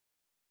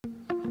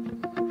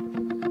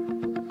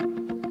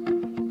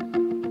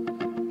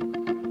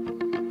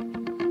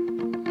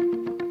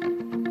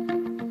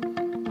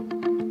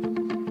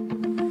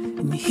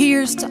And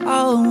here's to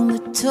all the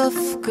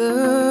tough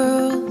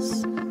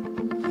girls,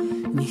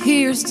 and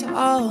here's to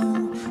all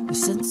the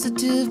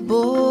sensitive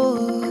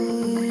boys.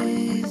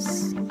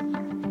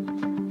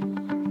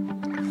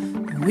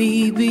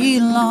 We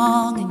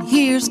belong, and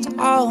here's to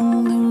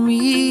all the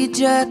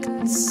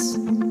rejects,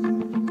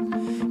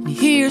 and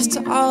here's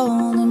to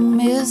all the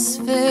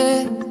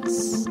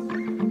misfits.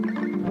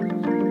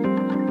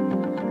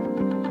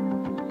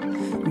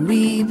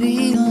 We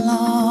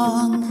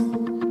belong.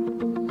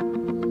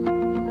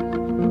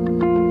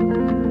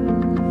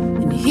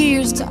 And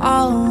here's to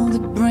all the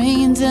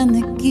brains and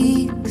the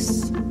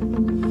geeks,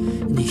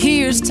 and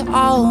here's to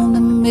all the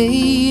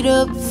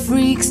made-up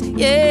freaks,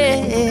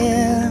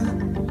 yeah.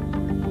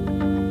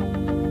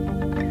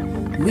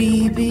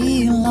 We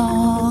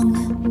belong.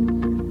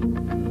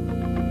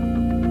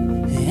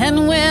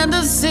 And when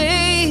the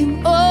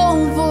same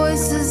old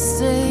voices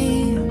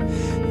say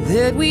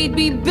that we'd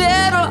be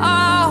better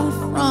off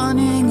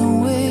running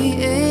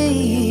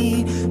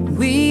away,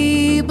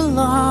 we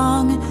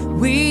belong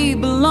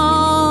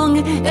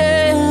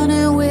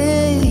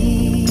anyway.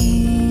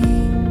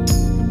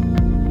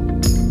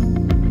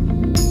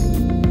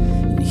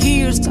 And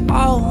here's to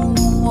all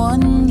the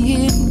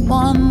one-hit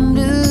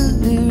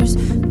wonders,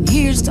 and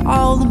here's to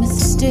all the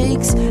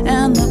mistakes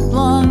and the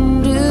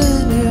blunders.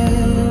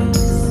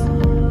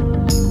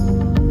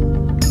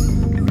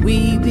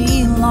 We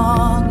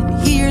belong.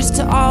 And here's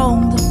to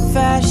all the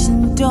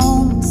fashion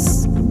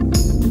don'ts,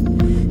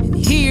 and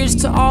here's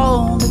to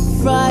all the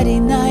Friday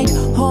night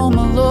home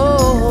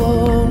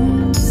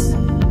alones.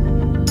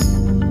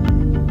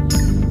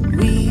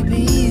 We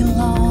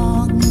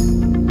belong.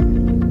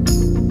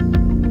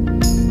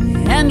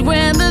 And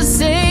when the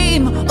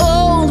same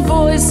old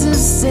voices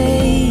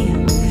say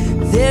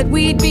that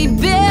we'd be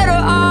better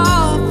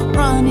off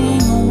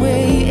running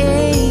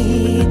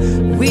away,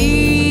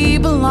 we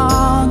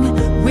belong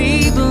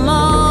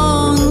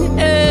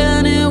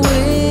anyway.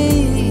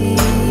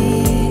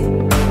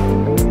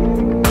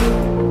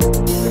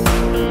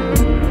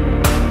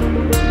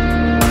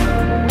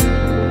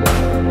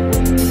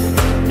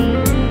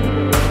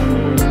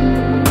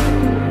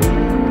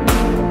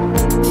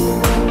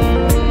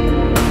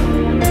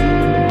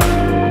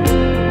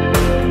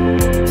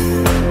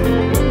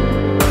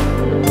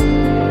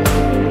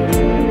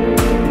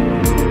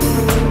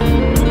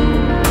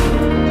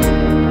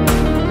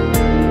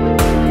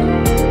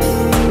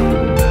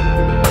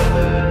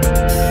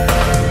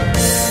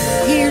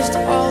 Here's to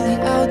all the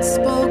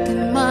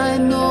outspoken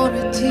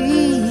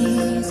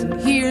minorities, and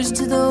here's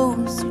to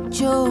those who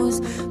chose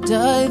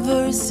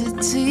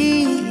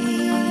diversity.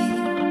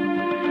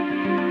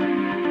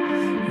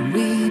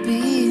 We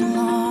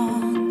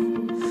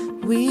belong.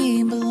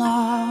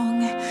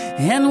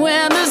 And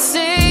when